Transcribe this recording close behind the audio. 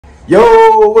Yo,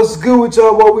 what's good with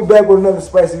y'all? Well, we back with another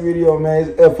spicy video, man.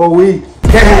 It's F.O.E.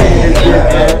 Hey,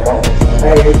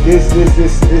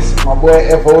 this, my boy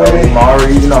F.O.E.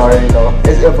 Mari, you already know.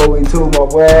 It's F.O.E. too, my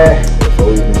boy.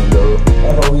 F.O.E. though.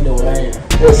 F.O.E. the lane.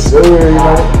 Yes, sir. You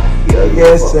know?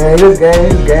 Yes, sir. This gang,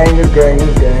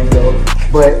 though.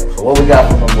 But so what we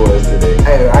got from them boys today?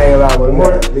 Hey, I ain't allowed with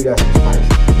more. We got some spicy.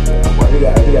 We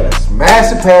got a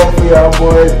smash pack for y'all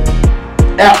boys.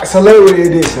 Celebrity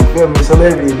edition, feel me?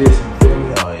 Celebrity edition, feel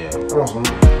me? Oh yeah.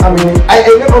 I mean,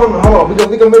 hold on. We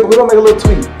gonna make a little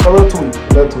tweet. Hold on.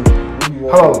 No.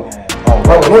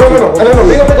 We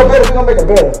gonna make a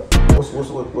better.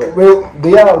 What? Well, do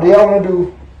y'all wanna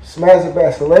do smash it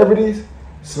back celebrities?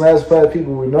 Smash it back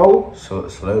people we know?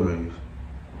 Celebrities.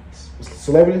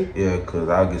 Celebrities? Yeah, cause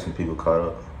I'll get some people caught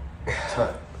up.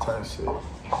 Type shit.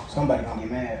 Somebody gonna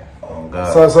get mad. Oh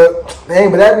God. So,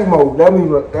 dang, but that'd be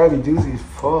juicy as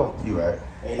fuck. You right.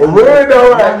 It really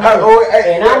though, right?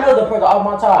 And I know the person off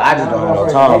my top. I just don't have no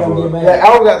time for it. Yeah, I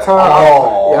don't got time. I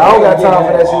don't got time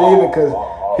for that shit either, cause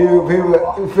people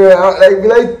feel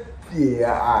like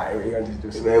yeah, alright, we gotta just do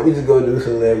something. Man, we just go do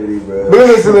celebrity, bro. We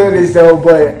do celebrities though,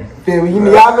 but feel me,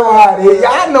 y'all know how it is.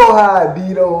 Y'all know how it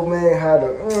be though, man. How the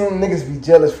niggas be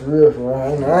jealous for real. I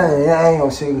ain't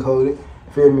gonna sugarcoat it.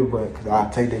 Feel me, but cause I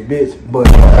take that bitch, but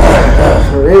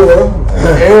for real,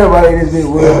 everybody in this bitch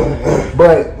will.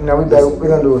 But you know, we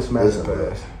gonna do a smash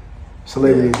pass,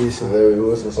 celebrity edition.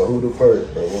 So who the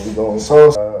first? Bro? What we going?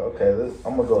 So okay,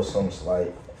 I'm gonna go some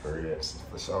slight for real.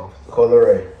 For sure.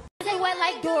 Color They wet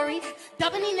like Dory,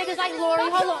 dubbing these niggas like Lori.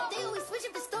 Hold on.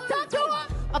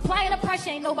 Applying the pressure,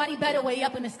 ain't nobody better way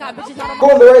up in the sky. Bitches not Go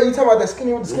on the right. You talking about that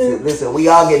skinny with the skin? Listen, we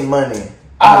all getting money.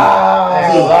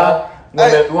 You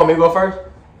want me to go first?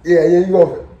 Yeah, you go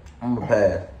for it. I'm gonna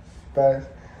pass. Pass.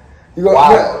 You go.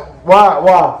 Why? Yeah,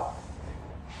 why?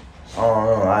 I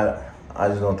don't know. I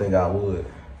just don't think I would.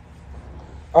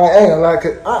 I ain't gonna lie,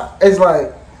 cause it's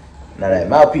like. Now that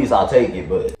mouthpiece, I'll take it,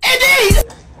 but.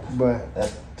 But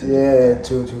yeah,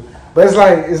 true. But it's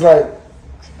like.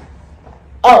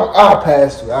 I'll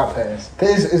pass too.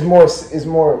 Cause it's more. Know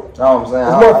what I'm saying?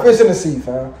 It's more fish in the sea,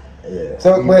 fam. Yeah.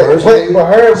 So, but her,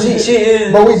 she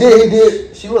is. But he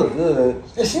did. She look good.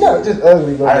 She not just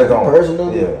ugly. I just don't.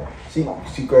 Personally, yeah.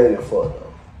 She crazy as fuck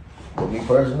though. But me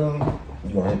personally,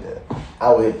 You gonna hit that?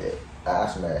 I would hit that. I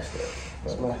smash that.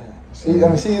 She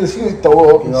was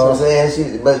throw up. You know what I'm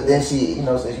saying? But then she, you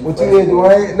know, she. What you did,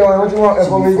 Dwayne? No, what you want? She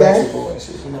F.O.E. be gang? flexible and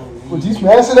shit. What you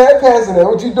smashing that, passing that?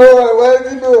 What you doing? What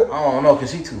you doing? I don't know, cause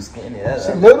she too skinny.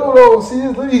 She little though. She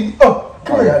is little. Oh,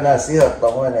 come Oh, here. y'all not see her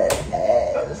throwing that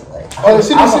ass. Like, Oh,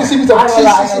 she be throwing that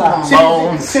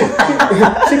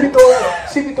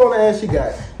ass she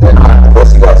got. What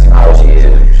she got? How she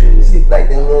is? she like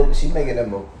them little. She making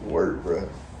them work, bro.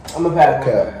 I'm a bad.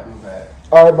 Okay. I'm a bad.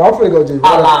 All right, but I'm finna go just.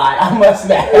 I lied. I must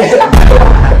smash.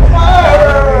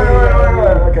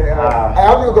 Okay,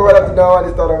 I'm gonna go right up the door. I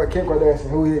just thought of Kim Kardashian.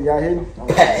 Who hit? Y'all hitting?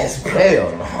 Pass, bro.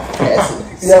 Hell no. Pass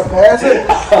it. Y'all pass it?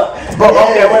 But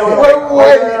okay, wait.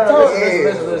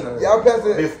 Listen. Y'all pass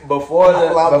it. Before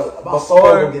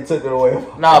get took it away.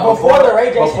 Nah, Before the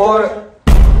Ray J before.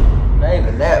 Not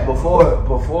even that. Before.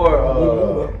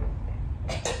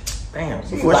 Damn.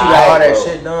 Before she got all that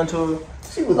shit done to her.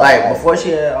 She was Like before she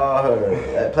had all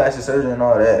her plastic surgery and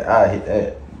all that, I hit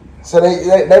that. So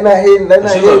they not hitting. They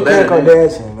not She hitting look better Kim than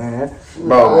Kardashian, man.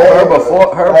 Bro, her before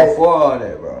all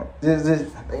that, bro. Just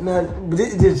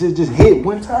hit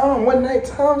one time, one night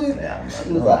time. Yeah, She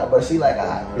was like, but she like,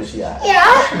 alright, but she alright.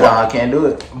 Nah, I can't do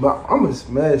it. But I'm gonna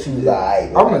smash. She was alright.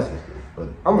 I'm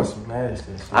gonna smash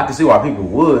this. I can see why people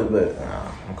would, but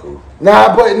I'm cool.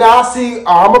 Nah, I see.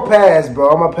 I'm a pass, bro.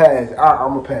 I'm a pass.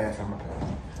 I'm a pass.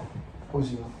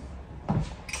 What's you?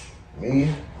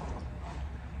 Me?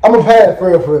 I'm a pass for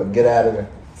real. Get out of there.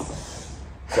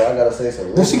 So I gotta say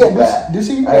celebrity. Did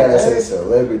she get I gotta say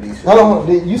celebrity. Hold on.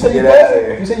 You say you Get out of passing?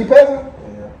 here. You say you passing?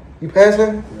 Yeah. You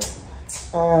passing?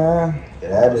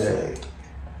 Get out of there.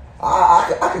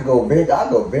 I could go vintage. I'll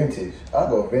go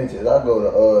vintage. I'll go to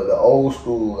the old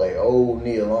school, like old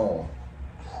Nia Long.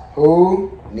 Who?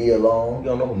 Nia Long. You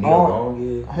don't know who Neil Long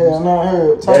is? Hell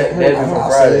no, Devin from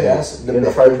Friday. That's the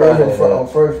first Friday. on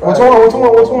first Which Friday. one? The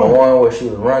one where she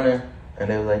was running and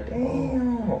they was like,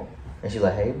 damn. And she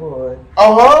like, hey boy.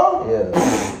 Yeah.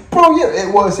 Bro, yeah,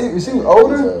 it was. She was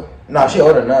older. Nah, she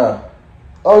older now.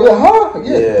 Oh yeah, huh?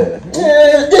 Yeah.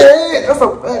 Yeah. That's a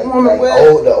fat woman.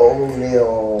 Like the old Nia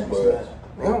Long, bro.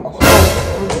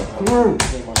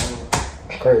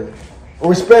 Crazy.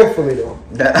 Respectfully though.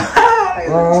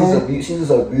 She's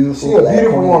just a beautiful. She a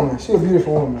beautiful woman. She a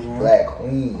beautiful woman, man. Black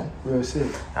queen. Real shit.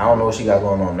 I don't know what she got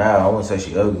going on now. I wouldn't say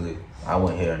she ugly. I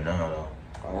wouldn't hear her now though.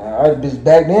 Alright, bitch,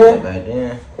 back then. Back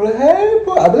then. But hey,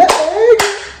 boy, I be like, hey.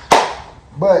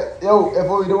 But yo,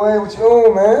 F.O.E. Dwayne, what you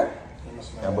on, man?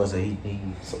 That boy said he.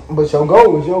 But your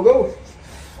goal was your goal.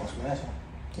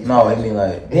 No, I mean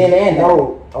like. Then and now.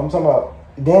 No, I'm talking about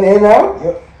then and now.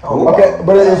 Yep. Okay,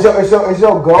 but it's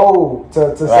your goal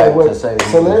to say Right, what to say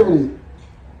celebrity.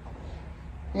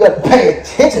 You got to pay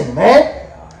attention, man.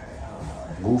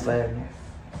 Goof ass.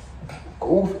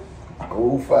 Goof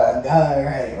find God,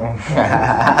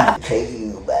 right? Take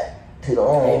you back to the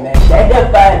home. Hey man, shut the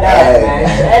fuck up, man.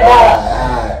 Shut up.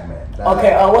 Alright, man.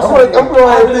 Okay, what's her name? I'm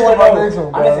going to think about know. next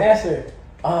one, I just bro. answered.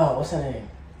 What's her name?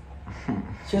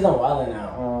 She's on Wildin'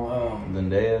 now.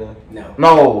 Zendaya. No.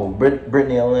 No,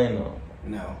 Brittany Elena.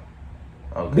 No.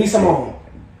 Okay. Be Simone.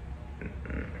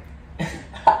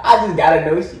 I just gotta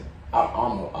know she. I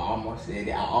almost said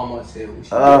it. I almost said what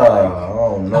she. I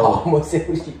don't I know. almost said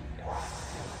what she.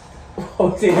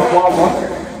 What was it in Walmart?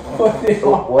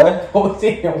 What? What was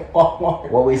it in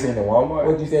Walmart? What we seen in Walmart?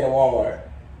 What you said in Walmart?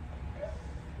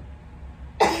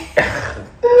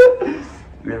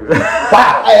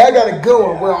 Hey, I got a good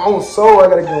one. Well, on soul, I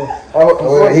got a good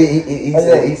one. He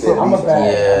said, I'm a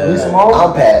bad. Yeah. B. Simone?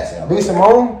 I'm passing. B.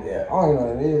 Simone? Yeah. I don't even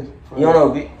know what it is. You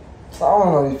don't know? I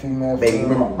don't know these females. Baby,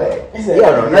 remember back. He said, You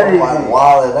don't know nothing.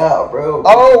 Wildin' out, bro.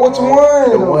 Oh, which one?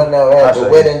 The one that I'll had show the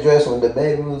you. wedding dress when the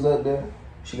baby was up there.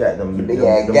 She got them Big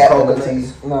ass gap in the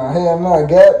teeth. Nah, hell nah,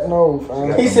 Gap, no,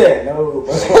 fam. He said no.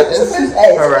 Bro.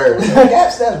 Hey,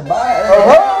 gaps that's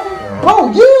by.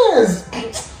 Bro, yes!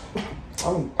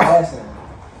 I'm passing.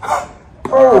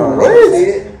 Bro,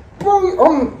 really? Bro,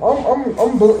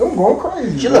 I'm going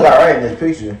crazy. She look alright in this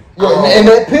picture. Yeah, in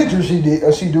that picture she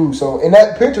do. So in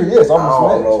that picture, yes, I'm I a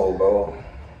don't smash. know, bro.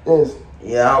 Yes,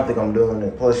 Yeah, I don't think I'm doing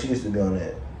it. Plus, she used to be on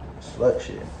that slut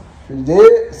shit. she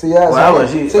did. See, y'all. Well, I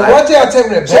was- she- See, like- why y'all tell me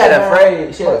that She had a background?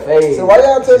 fade. She had a fade. So why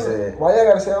y'all She tell me? said- Why y'all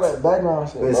gotta say all that background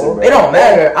shit, Listen, bro? bro. It don't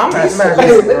matter. I'm not Hey, smashing let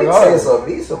this me tell you regardless.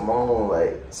 something. Be Simone,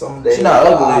 like some days. She not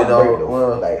ugly, I'll though. break the-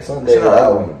 Well, like some she days not I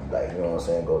ugly. would, like, you know what I'm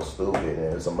saying, go stupid,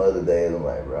 and some other days I'm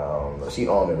like, bro, I don't know. She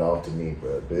on and off to me,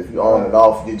 bro. But if you on and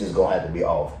off, you just gonna have to be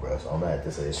off, bro. So I'm gonna have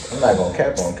to say, I'm not gonna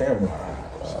cap on camera. you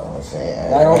know what I'm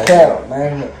saying. I don't care,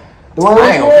 man. The one I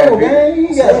ain't gonna that's cap, man,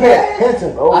 you gotta pay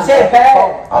attention, bro. I said pass.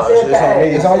 I Oh, said shit, it's on pass. me.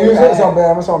 It's on you. It's on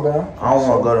Bam. It's on Bam. I don't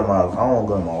want to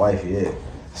go to my wife yet.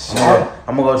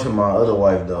 I'm gonna go to my other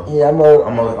wife though. Yeah,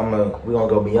 we gonna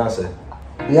go Beyonce.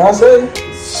 Beyonce.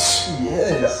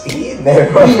 Yes. He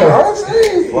never.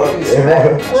 Beyonce.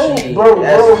 Bro,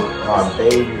 That's my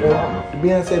baby.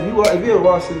 Beyonce, if you ever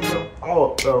watch it,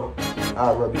 bro,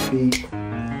 I'll rub your feet.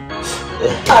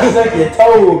 I suck your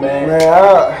toe, man. Man,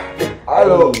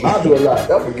 I do a lot.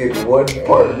 Don't forget the one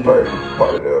part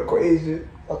of the equation.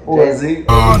 Jay-Z.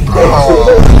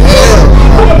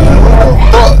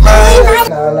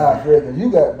 Nah, Fred,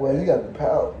 you got the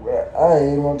power, bro. I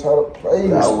ain't even gonna try to play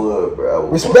you. I would, bro. I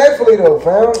would. Respectfully though,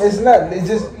 fam, it's not. It's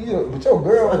just but your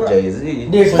girl. Fuck bro. Jay-Z.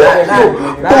 Disrespect.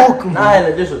 Not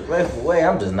in a disrespectful way.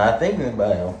 I'm just not thinking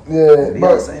about him. Yeah, but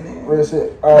Beyonce, nigga. real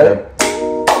shit. All right,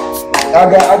 I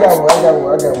got one.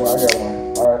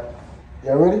 All right,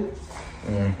 y'all ready?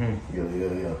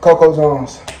 Yeah. Coco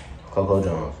Jones. Coco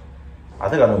Jones. I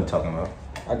think I know what you're talking about.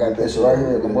 I got this right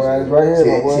here. My boy, it's right here.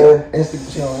 My boy.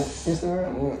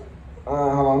 Instagram.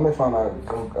 Hold on, let me find out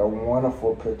a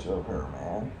wonderful picture of her,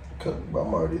 man. I'm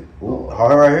already. Ooh,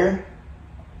 her right here?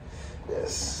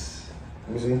 Yes.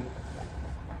 Let me see.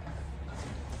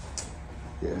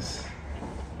 Yes.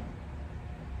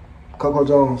 Coco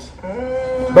Jones.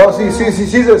 Bro, she's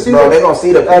Bro, they gonna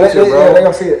see the picture, bro. Yeah, they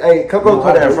gonna see it. Hey, Coco.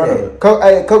 Put it in front of her.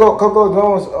 Coco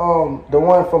Jones, the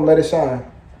one from Let It Shine.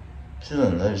 She's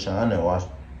in Let It Shine. I never watched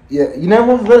it. Yeah, you never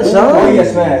watched Let It Oh, Shine? yeah,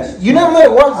 smash. You never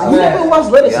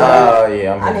watched Let It Shine?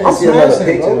 Yeah, I I'm didn't see smashing another it,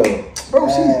 picture bro. though.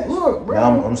 Bro, look, bro. Yeah,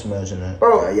 I'm smashing that.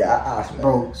 Bro, I smash.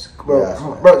 bro,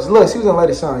 Yeah, bro, look, she was in Let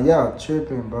It Shine. Y'all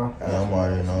tripping, bro. Yeah, I'm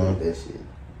already knowing. that shit.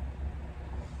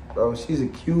 Bro, she's a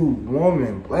cute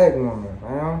woman, black woman,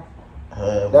 man.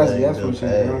 That's when she's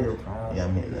younger, fam. Yeah, I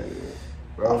mean that.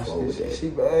 Bro, she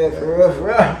bad for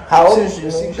real. How old is she?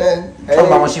 She bad. Talking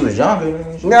about when she was younger.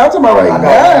 Nah, I'm talking about right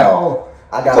now.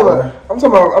 I got one. I'm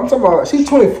talking about. She's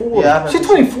 24. Yeah, she's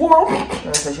 24.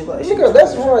 Nigga,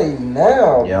 that's right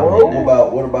now, Yeah, bro. I mean,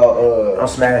 What about I'm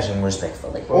smashing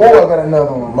respectfully. Oh, I got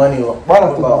another one. money?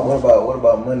 What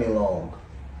about money long?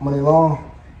 Money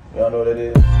long. Y'all know what that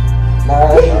is?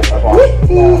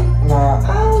 Nah.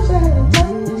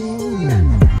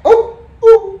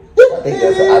 I think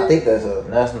that's a. I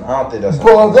don't think that's.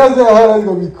 Bro, that's not how that's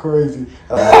gonna be crazy.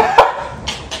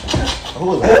 I'm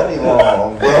Who is Money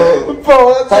Long, bro?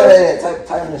 Bro, Type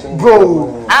in this.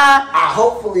 bro.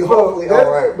 Hopefully, Bro, I'm that's,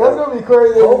 right. that's Bro. gonna be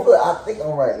crazy. Hopefully, I think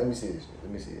I'm right. Let me see this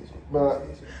shit. But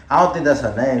I don't think that's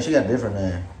her name. She got a different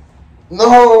name. no,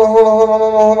 hold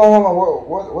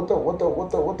on.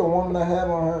 What the woman I have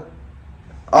on her?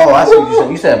 Oh, I see what you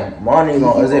said. You said Money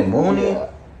Long. Is it Mooney?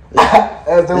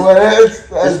 That's the one.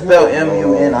 It's spelled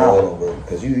M-U-N-I.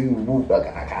 Because you move. I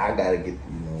gotta get. You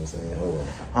know what I'm saying? Hold on.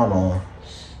 Hold on.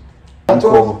 I'm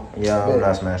cool. Yeah, I'm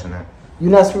not smashing that. You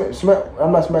not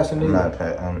I'm not smashing I'm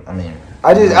either. not. I mean,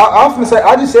 I often say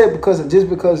I just said because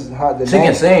how the she name,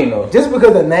 can sing though. just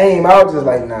because the name, I was just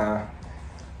like, nah.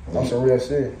 That's some real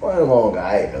shit. What the wrong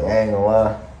guy though? I ain't gonna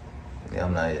lie. Yeah,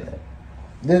 I'm not hitting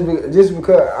that. Just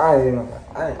because I ain't.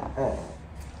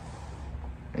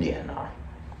 Yeah, nah.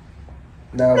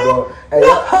 Nah, bro. Hey,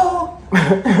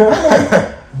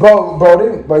 bro,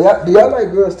 y'all, do y'all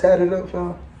like girls tatted up,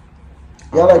 y'all?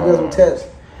 Y'all like girls with tats?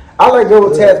 I like girls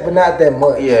with tats, but not that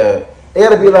much. Yeah. It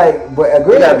gotta be like, but a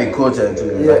girl You gotta be cool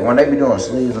tattoos. Yeah. Like when they be doing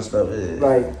sleeves and stuff,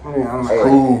 like, I mean, I'm like,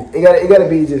 cool. It gotta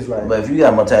be just like, But if you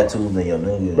got more tattoos than your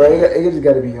nigga, bro, it just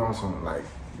gotta be on some like,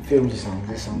 you feel me? Just some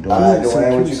Alright, some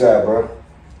Dwayne, what cute you got, shit. bro?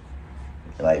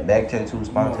 like back tattoos,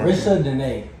 spine tattoos. Marissa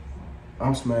Danae.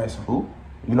 I'm smashing. Who?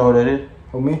 You know who that is?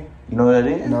 Who, me? You know who that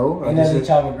is? No. I And just that's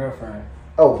said- a chopper girlfriend.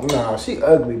 Oh no, she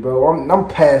ugly, bro. I'm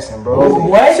passing, bro.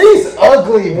 What? She's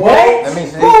ugly, bro. What? Let me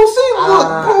see. Bro, she look,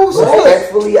 bro. She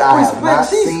Respectfully, I have not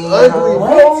she's seen ugly, her.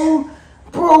 bro.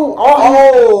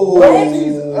 Bro,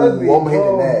 she's ugly. I'm bro.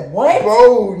 hitting that. What?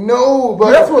 Bro, no,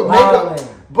 bro. That's what makeup. Violent.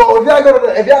 Bro, if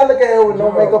y'all look at her with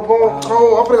no makeup on,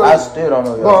 bro, I'm finna I go. still don't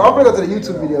know. Bro, I'm finna go to the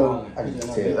YouTube video. I can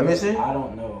just tell. Let me see. I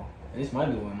don't know. This might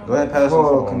be one. Go ahead, pass it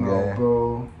Bro, on, come on, gang.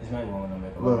 bro. This might be one of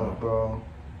them. Look, bro.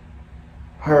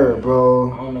 Her,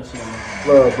 bro. I don't know if she got makeup.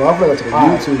 Look, bro, I'm finna go to the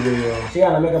Alright. YouTube video. She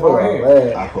got no makeup Fuck on her all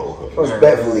hair. that.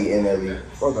 Respectfully, NLE.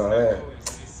 Fuck all that.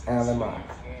 And let my.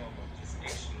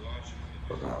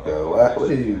 Bro, what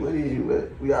did you?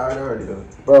 We already done.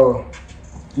 Bro,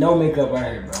 No makeup on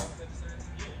her, bro.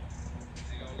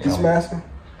 you smashing?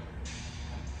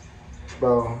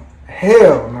 Bro,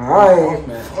 hell no, I ain't.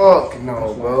 Fuck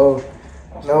no, bro.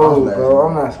 No, bro,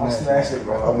 I'm not smashing. Smashing,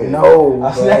 bro. I mean, No, bro.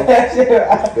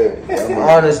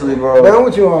 Honestly, bro. Man,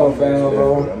 what you on, fam,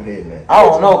 bro? I'm hitting that. I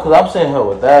don't know, cause I'm seeing her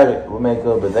without it with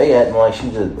makeup, but they acting like she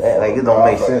just like it don't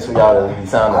make sense for y'all to be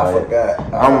sounding I like. forgot.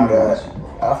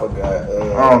 I forgot.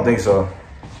 I don't think so.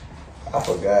 I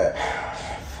forgot.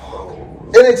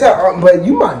 Anytime, but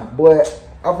you might, boy.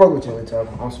 I fuck with you anytime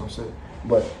on some shit,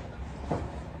 but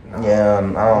Yeah, I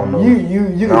don't know.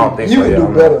 you I don't think you so, can yeah, do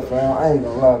I'm better, fam. I ain't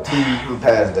gonna lie to you. I'm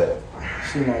past that.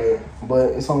 She not it,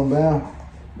 but it's on bound.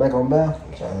 Back on bound.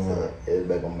 I'm trying to it's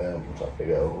back on them. I'm trying to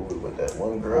figure out who with that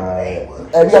one girl name was.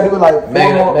 Hey, we gotta do it like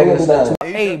Megan four more. We Thee gotta do like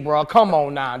Stallion. Hey, bro, come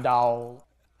on now, dog.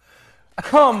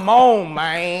 Come on,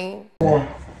 man.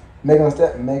 Megan Thee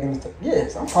Stallion.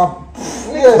 Yes, I'm popping.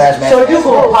 Yes. Smash, So you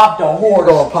gonna pop the horse? You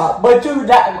gonna pop. But you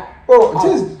not. Bro,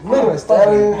 just Megan Thee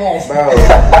Stallion. Bro.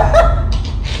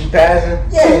 You passing? Megan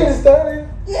Thee Yes. Stallion.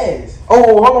 Yes.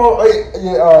 Oh, hold on.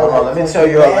 Yeah, Hold on, let me tell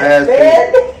you her last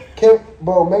thing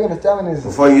Bro, Megan Thee Stallion is.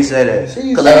 before you say that.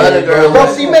 She's Cause the other girl,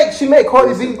 bro, she make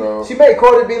Cardi B. bro. She make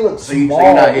Cardi B look So you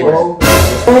small, not hitting bro.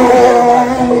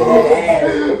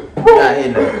 you're not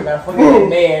hitting that. Now forget that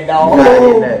man, dog. You're not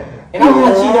hitting that. And I'm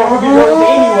gonna cheat on you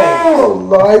anyway. Oh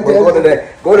Lord, Go to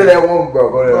that. Go to that one, bro.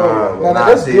 Go to that one. Nah, Nah,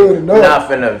 that's see, good enough. You're not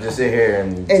finna just sit here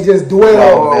and And just dwell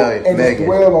Oh, on Megan. and just Megan.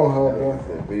 dwell on her, bro.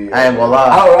 I ain't gonna lie.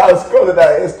 I was scrolling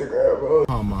down Instagram, bro.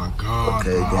 Oh my God.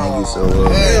 Okay, gang, you so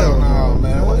Hell no,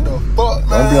 man. What the fuck,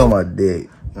 man? don't be on my dick.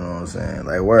 You know what I'm saying?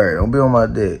 Like, word, don't be on my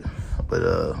dick. But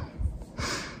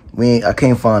I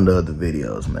can't find the other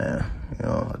videos, man. You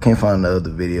know, I can't find the other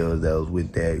videos that was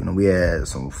with that. You know, we had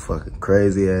some fucking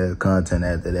crazy ass content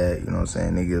after that. You know what I'm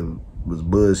saying? Nigga was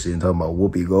bullshitting, talking about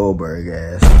Whoopi Goldberg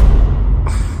ass.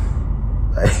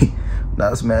 Like,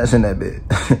 not smashing that bit.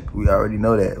 We already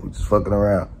know that. We just fucking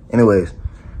around. Anyways,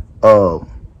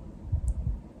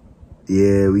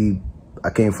 yeah, I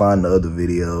can't find the other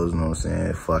videos, you know what I'm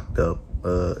saying? Fucked up.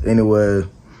 Anyway,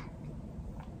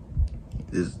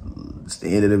 it's the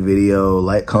end of the video.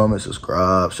 Like, comment,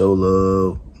 subscribe, show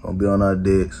love. Don't be on our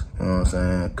dicks, you know what I'm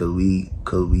saying? Cause we,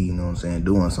 you know what I'm saying,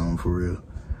 doing something for real.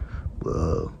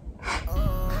 But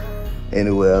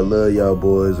anyway, I love y'all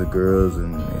boys and girls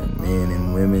and men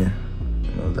and women. You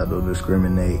know, I don't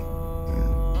discriminate.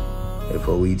 And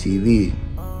F.O.E. TV.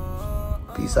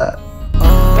 Peace out.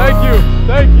 Thank you.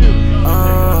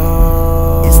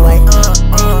 It's like,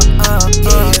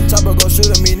 yeah. Chopper gon' shoot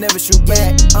at me, never shoot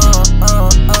back.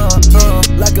 Yeah.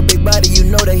 Like a big body, you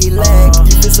know that he lag.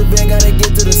 You feel so bang gotta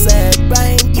get to the sack.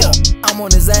 Bang, yeah. I'm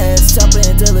on his ass, chopper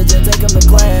intelligent, take him to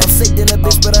class. I'm sick in the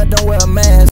bitch, but I don't wear a mask.